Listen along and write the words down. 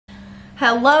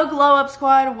Hello Glow Up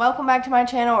Squad, welcome back to my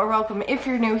channel, or welcome if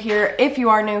you're new here. If you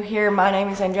are new here, my name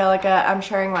is Angelica. I'm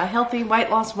sharing my healthy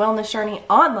weight loss wellness journey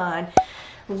online,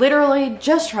 literally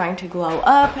just trying to glow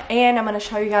up, and I'm going to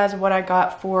show you guys what I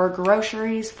got for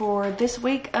groceries for this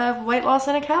week of weight loss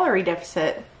and a calorie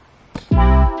deficit.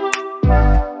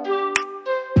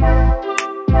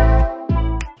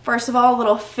 First of all, a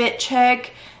little fit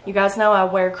check. You guys know I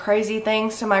wear crazy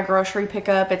things to my grocery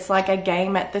pickup. It's like a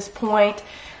game at this point.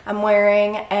 I'm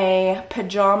wearing a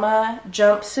pajama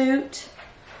jumpsuit,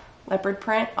 leopard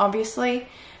print obviously,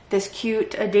 this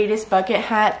cute Adidas bucket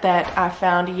hat that I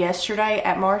found yesterday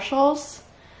at Marshall's.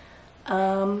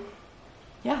 Yeah,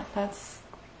 that's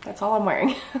all I'm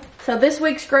wearing. So this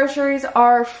week's groceries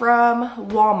are from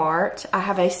Walmart. I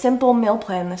have a simple meal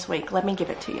plan this week. Let me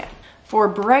give it to you. For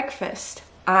breakfast,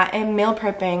 I am meal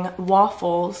prepping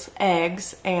waffles,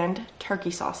 eggs, and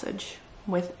turkey sausage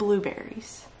with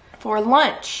blueberries. For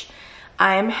lunch,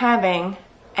 I am having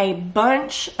a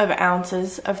bunch of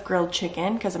ounces of grilled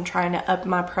chicken because I'm trying to up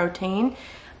my protein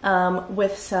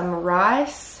with some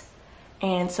rice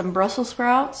and some Brussels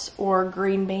sprouts or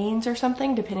green beans or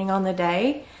something depending on the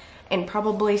day, and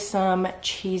probably some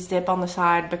cheese dip on the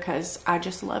side because I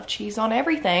just love cheese on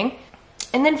everything.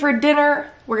 And then for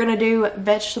dinner, we're gonna do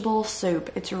vegetable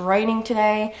soup. It's raining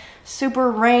today,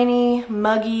 super rainy,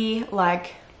 muggy,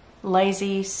 like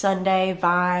lazy Sunday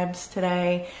vibes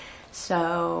today.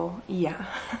 So yeah,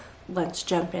 let's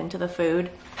jump into the food.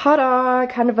 Ta-da!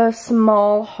 Kind of a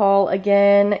small haul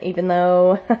again, even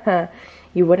though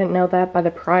you wouldn't know that by the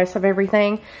price of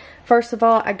everything. First of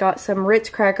all, I got some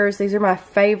Ritz crackers. These are my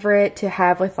favorite to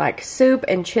have with like soup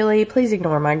and chili. Please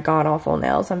ignore my god-awful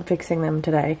nails. I'm fixing them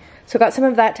today. So I got some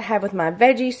of that to have with my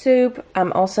veggie soup.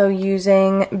 I'm also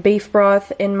using beef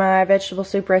broth in my vegetable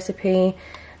soup recipe,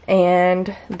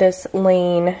 and this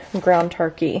lean ground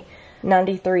turkey.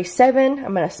 93.7.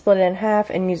 I'm going to split it in half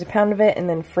and use a pound of it and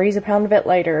then freeze a pound of it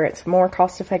later. It's more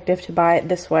cost effective to buy it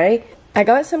this way. I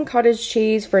got some cottage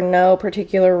cheese for no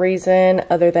particular reason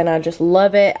other than I just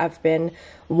love it. I've been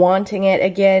wanting it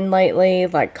again lately,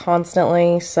 like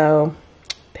constantly, so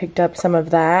picked up some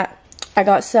of that. I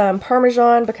got some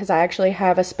Parmesan because I actually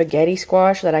have a spaghetti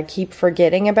squash that I keep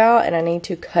forgetting about and I need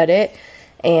to cut it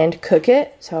and cook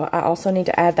it. So I also need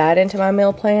to add that into my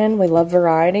meal plan. We love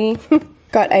variety.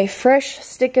 Got a fresh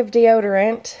stick of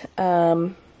deodorant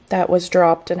that was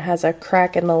dropped and has a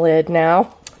crack in the lid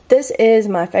now. This is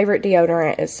my favorite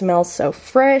deodorant. It smells so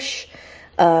fresh.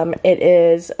 It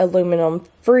is aluminum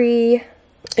free.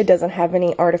 It doesn't have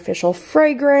any artificial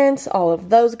fragrance, all of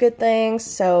those good things.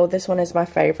 So this one is my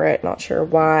favorite. Not sure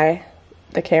why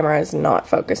the camera is not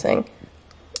focusing.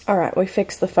 Alright, we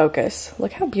fixed the focus.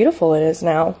 Look how beautiful it is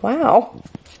now. Wow.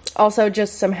 Also,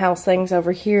 just some house things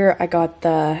over here. I got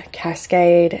the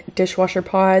Cascade dishwasher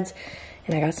pods,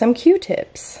 and I got some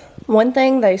Q-tips. One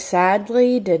thing they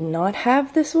sadly did not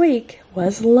have this week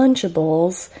was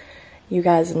Lunchables. You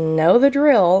guys know the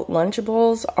drill.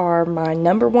 Lunchables are my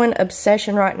 #1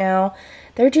 obsession right now.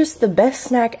 They're just the best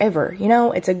snack ever. You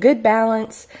know, it's a good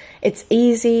balance. It's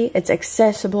easy, it's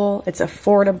accessible, it's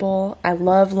affordable. I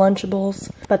love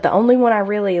Lunchables. But the only one I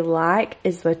really like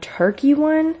is the turkey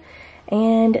one.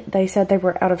 And they said they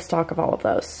were out of stock of all of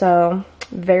those. So,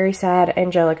 very sad,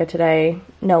 Angelica, today.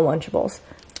 No Lunchables.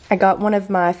 I got one of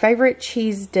my favorite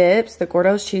cheese dips, the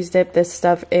Gordo's cheese dip. This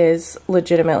stuff is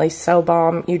legitimately so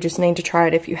bomb. You just need to try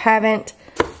it if you haven't.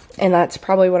 And that's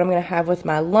probably what I'm going to have with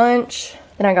my lunch.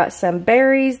 Then I got some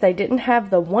berries. They didn't have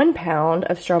the 1 pound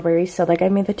of strawberries, so they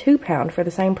gave me the 2 pound for the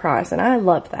same price, and I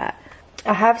love that.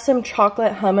 I have some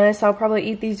chocolate hummus I'll probably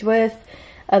eat these with.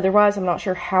 Otherwise, I'm not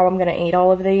sure how I'm going to eat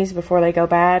all of these before they go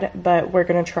bad, but we're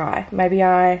going to try. Maybe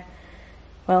I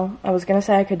was going to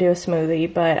say I could do a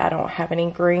smoothie, but I don't have any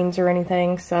greens or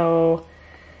anything, so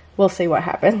we'll see what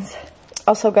happens.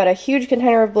 Also got a huge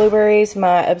container of blueberries,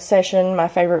 my obsession, my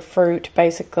favorite fruit,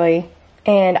 basically.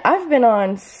 And I've been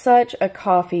on such a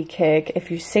coffee kick.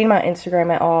 If you've seen my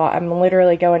Instagram at all, I'm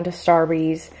literally going to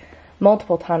Starbucks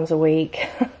multiple times a week.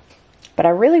 But I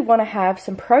really want to have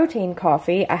some protein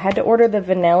coffee. I had to order the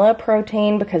vanilla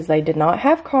protein because they did not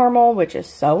have caramel, which is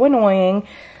so annoying.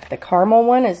 The caramel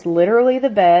one is literally the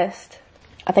best.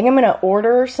 I think I'm going to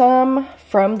order some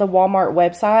from the Walmart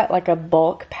website, like a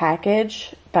bulk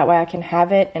package. That way I can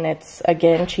have it, and it's,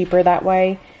 again, cheaper that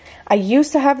way. I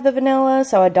used to have the vanilla,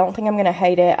 so I don't think I'm going to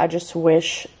hate it. I just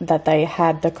wish that they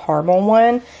had the caramel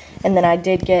one. And then I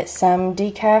did get some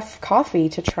decaf coffee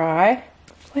to try.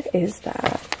 What is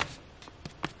that?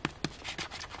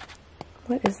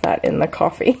 What is that in the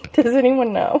coffee? Does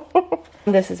anyone know?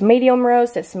 This is medium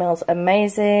roast. It smells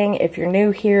amazing. If you're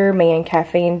new here, me and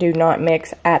caffeine do not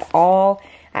mix at all.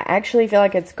 I actually feel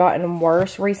like it's gotten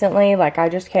worse recently. Like, I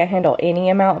just can't handle any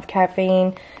amount of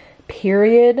caffeine,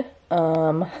 period.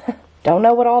 Don't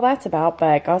know what all that's about, but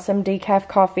I got some decaf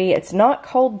coffee. It's not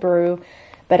cold brew,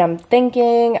 but I'm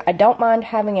thinking I don't mind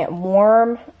having it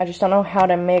warm. I just don't know how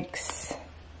to mix.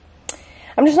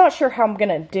 I'm just not sure how I'm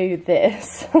gonna do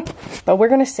this. But we're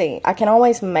gonna see. I can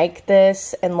always make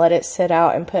this and let it sit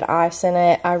out and put ice in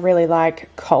it. I really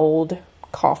like cold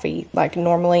coffee, like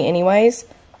normally anyways.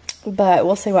 But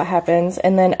we'll see what happens.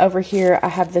 And then over here I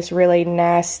have this really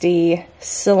nasty,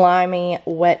 slimy,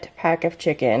 wet pack of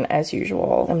chicken as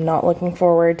usual. I'm not looking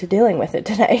forward to dealing with it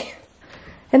today.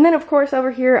 And then of course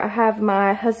over here I have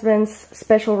my husband's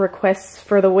special requests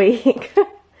for the week.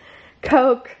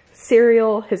 Coke,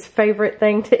 cereal, his favorite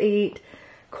thing to eat,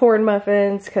 corn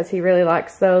muffins, because he really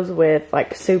likes those with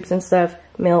like soups and stuff,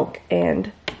 milk,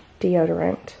 and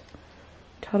deodorant.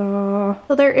 Ta-da!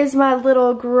 So there is my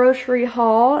little grocery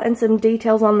haul and some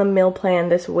details on the meal plan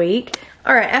this week.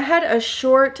 Alright, I had a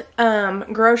short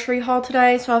grocery haul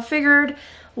today, so I figured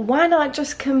why not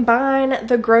just combine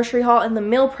the grocery haul and the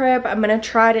meal prep. I'm going to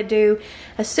try to do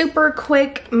a super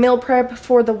quick meal prep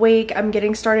for the week. I'm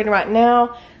getting started right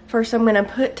now. First, I'm going to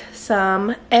put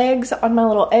some eggs on my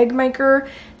little egg maker.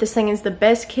 This thing is the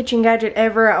best kitchen gadget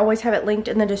ever. I always have it linked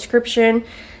in the description.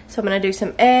 So I'm going to do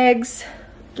some eggs.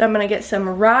 I'm going to get some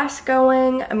rice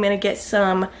going. I'm going to get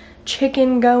some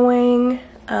chicken going.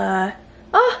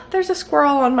 Oh, there's a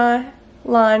squirrel on my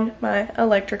line, my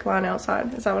electric line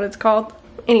outside. Is that what it's called?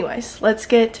 Anyways, let's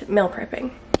get meal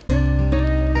prepping.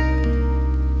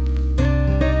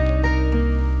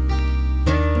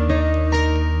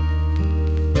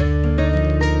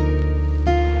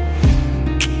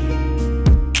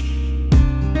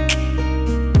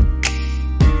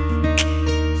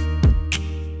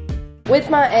 With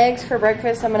my eggs for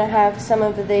breakfast, I'm going to have some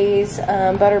of these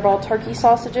Butterball turkey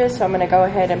sausages, so I'm going to go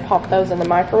ahead and pop those in the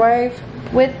microwave.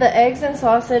 With the eggs and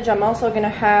sausage, I'm also going to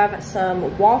have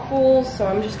some waffles, so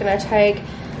I'm just going to take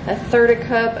a 1/3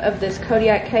 cup of this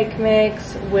Kodiak cake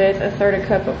mix with a 1/3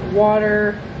 cup of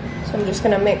water. So I'm just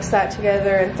going to mix that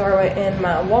together and throw it in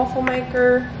my waffle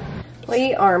maker.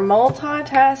 We are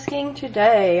multitasking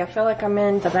today. I feel like I'm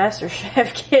in the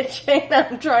MasterChef kitchen.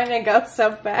 I'm trying to go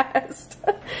so fast.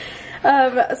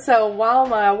 So while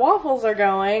my waffles are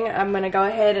going, I'm going to go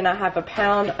ahead and I have a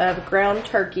pound of ground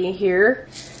turkey here.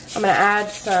 I'm going to add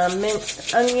some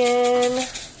minced onion,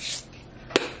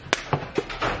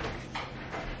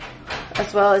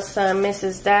 as well as some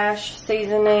Mrs. Dash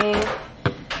seasoning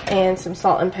and some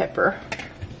salt and pepper.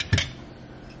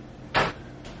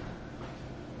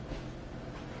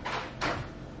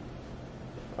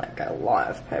 Like a lot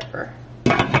of pepper.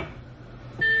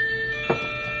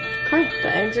 Okay,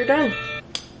 the eggs are done.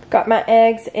 Got my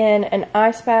eggs in an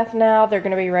ice bath now. They're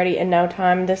going to be ready in no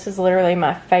time. This is literally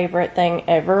my favorite thing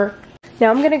ever. Now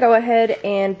I'm going to go ahead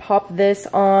and pop this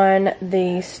on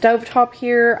the stovetop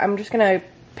here. I'm just going to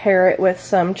pair it with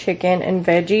some chicken and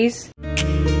veggies.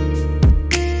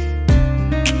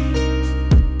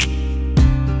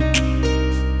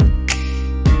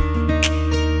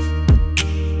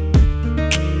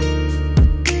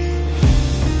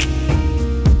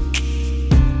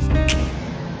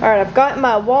 Alright, I've got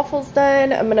my waffles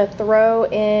done. I'm going to throw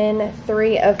in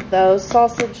 3 of those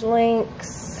sausage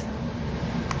links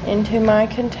into my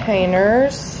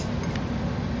containers.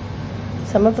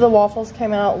 Some of the waffles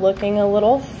came out looking a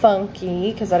little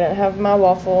funky because I didn't have my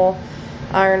waffle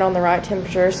iron on the right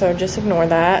temperature, so just ignore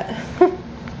that.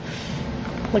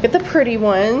 Look at the pretty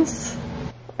ones.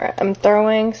 Alright, I'm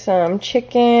throwing some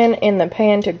chicken in the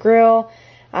pan to grill.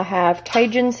 I have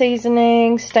Cajun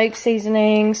seasoning, steak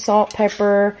seasoning, salt,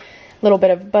 pepper, a little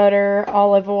bit of butter,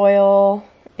 olive oil,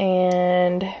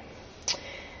 and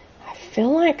I feel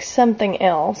like something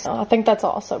else. I think that's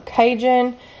all. So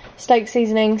Cajun, steak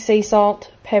seasoning, sea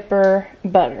salt, pepper,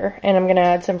 butter, and I'm going to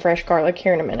add some fresh garlic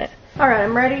here in a minute. Alright,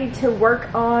 I'm ready to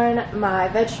work on my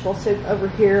vegetable soup over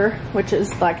here, which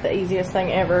is like the easiest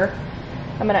thing ever.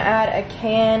 I'm going to add a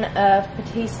can of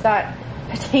petite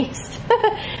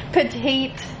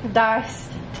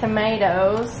diced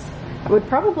tomatoes. I would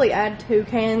probably add 2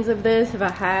 cans of this if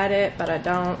I had it, but I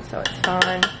don't, so it's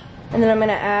fine. And then I'm going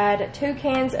to add 2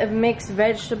 cans of mixed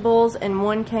vegetables and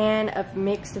 1 can of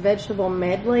mixed vegetable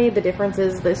medley. The difference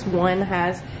is this one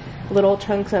has little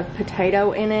chunks of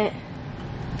potato in it.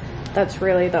 That's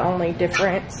really the only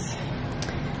difference.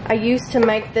 I used to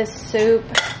make this soup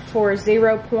for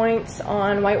 0 points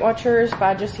on Weight Watchers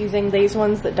by just using these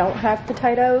ones that don't have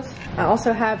potatoes. I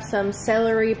also have some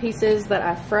celery pieces that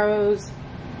I froze.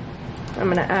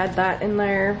 I'm going to add that in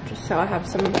there just so I have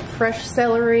some fresh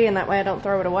celery and that way I don't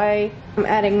throw it away. I'm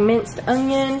adding minced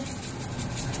onion.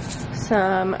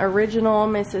 some original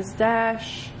Mrs.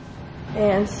 Dash,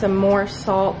 and some more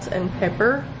salt and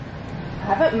pepper. I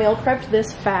haven't meal prepped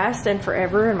this fast and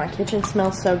forever, and my kitchen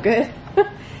smells so good.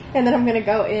 And then I'm gonna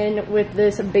go in with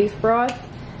this beef broth.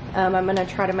 I'm gonna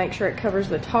try to make sure it covers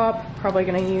the top. Probably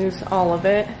gonna use all of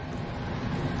it.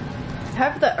 I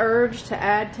have the urge to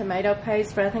add tomato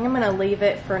paste, but I think I'm gonna leave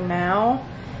it for now.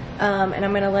 And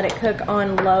I'm gonna let it cook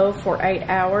on low for 8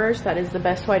 hours. That is the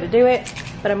best way to do it.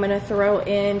 But I'm gonna throw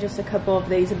in just a couple of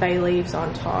these bay leaves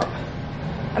on top.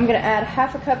 I'm gonna add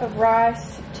half a cup of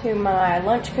rice to my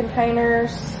lunch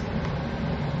containers.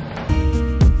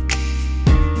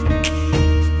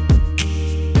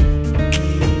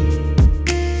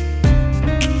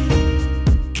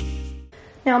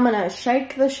 Now I'm gonna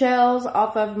shake the shells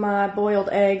off of my boiled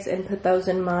eggs and put those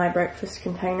in my breakfast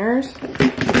containers.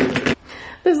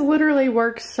 This literally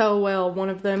works so well. One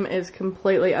of them is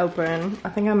completely open. I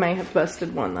think I may have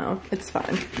busted one though. It's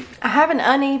fine. I have an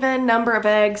uneven number of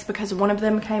eggs because one of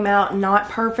them came out not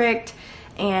perfect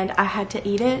and I had to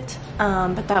eat it.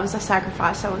 But that was a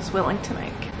sacrifice I was willing to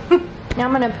make. Now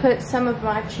I'm gonna put some of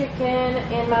my chicken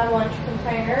in my lunch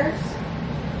containers.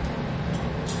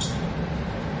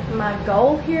 My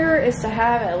goal here is to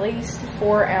have at least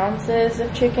 4 ounces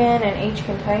of chicken in each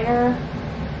container.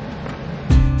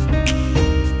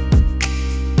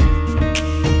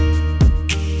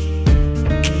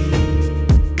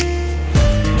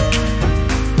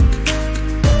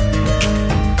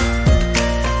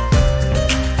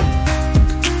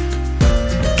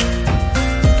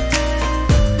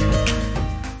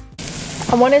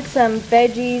 I wanted some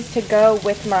veggies to go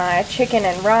with my chicken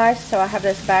and rice, so I have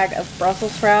this bag of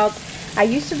Brussels sprouts. I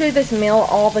used to do this meal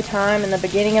all the time in the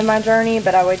beginning of my journey,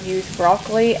 but I would use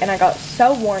broccoli, and I got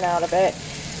so worn out of it.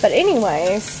 But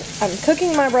anyways, I'm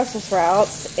cooking my Brussels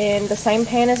sprouts in the same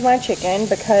pan as my chicken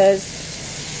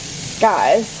because,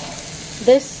 guys,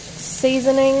 this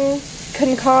seasoning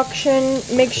concoction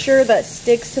mixture that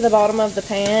sticks to the bottom of the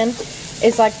pan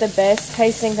is like the best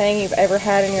tasting thing you've ever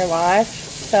had in your life.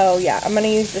 So yeah, I'm going to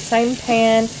use the same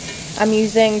pan. I'm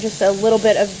using just a little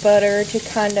bit of butter to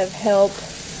kind of help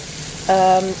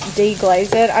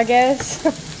deglaze it, I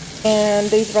guess. And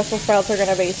these Brussels sprouts are going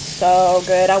to be so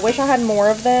good. I wish I had more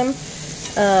of them.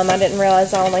 I didn't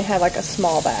realize I only had like a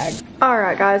small bag.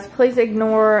 Alright guys, please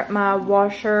ignore my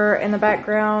washer in the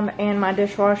background and my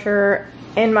dishwasher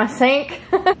and my sink.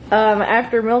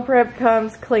 After meal prep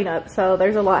comes cleanup, so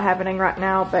there's a lot happening right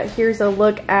now. But here's a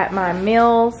look at my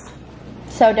meals.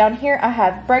 So down here I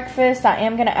have breakfast. I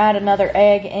am going to add another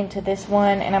egg into this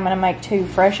one, and I'm going to make 2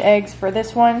 fresh eggs for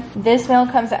this one. This meal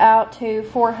comes out to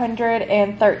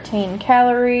 413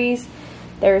 calories.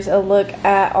 There's a look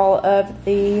at all of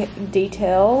the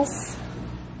details.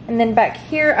 And then back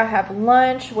here I have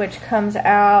lunch, which comes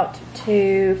out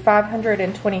to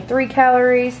 523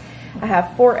 calories. I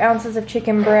have 4 ounces of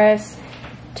chicken breast,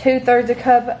 2/3 a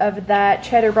cup of that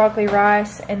cheddar broccoli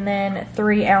rice, and then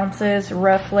 3 ounces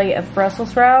roughly of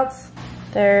Brussels sprouts.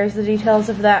 There's the details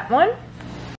of that one.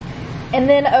 And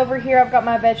then over here I've got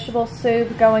my vegetable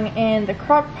soup going in the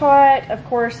crock pot. Of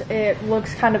course it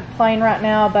looks kind of plain right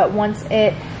now, but once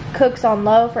it cooks on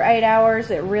low for 8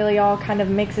 hours, it really all kind of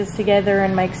mixes together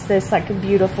and makes this like a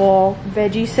beautiful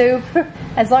veggie soup.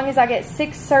 As long as I get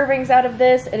 6 servings out of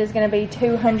this, it is going to be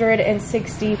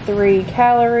 263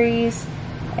 calories.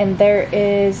 And there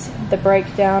is the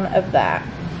breakdown of that.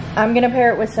 I'm going to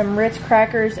pair it with some Ritz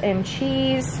crackers and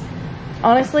cheese.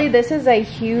 Honestly, this is a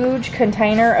huge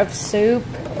container of soup.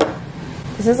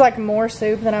 This is like more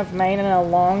soup than I've made in a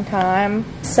long time.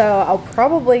 So I'll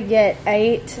probably get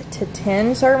 8 to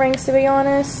 10 servings, to be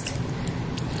honest.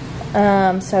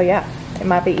 So yeah, it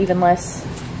might be even less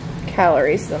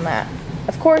calories than that.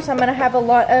 Of course, I'm going to have a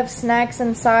lot of snacks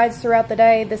and sides throughout the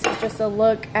day. This is just a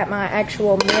look at my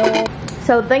actual meal.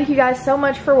 So thank you guys so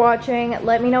much for watching.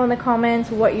 Let me know in the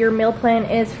comments what your meal plan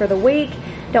is for the week.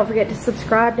 Don't forget to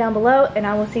subscribe down below, and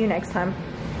I will see you next time.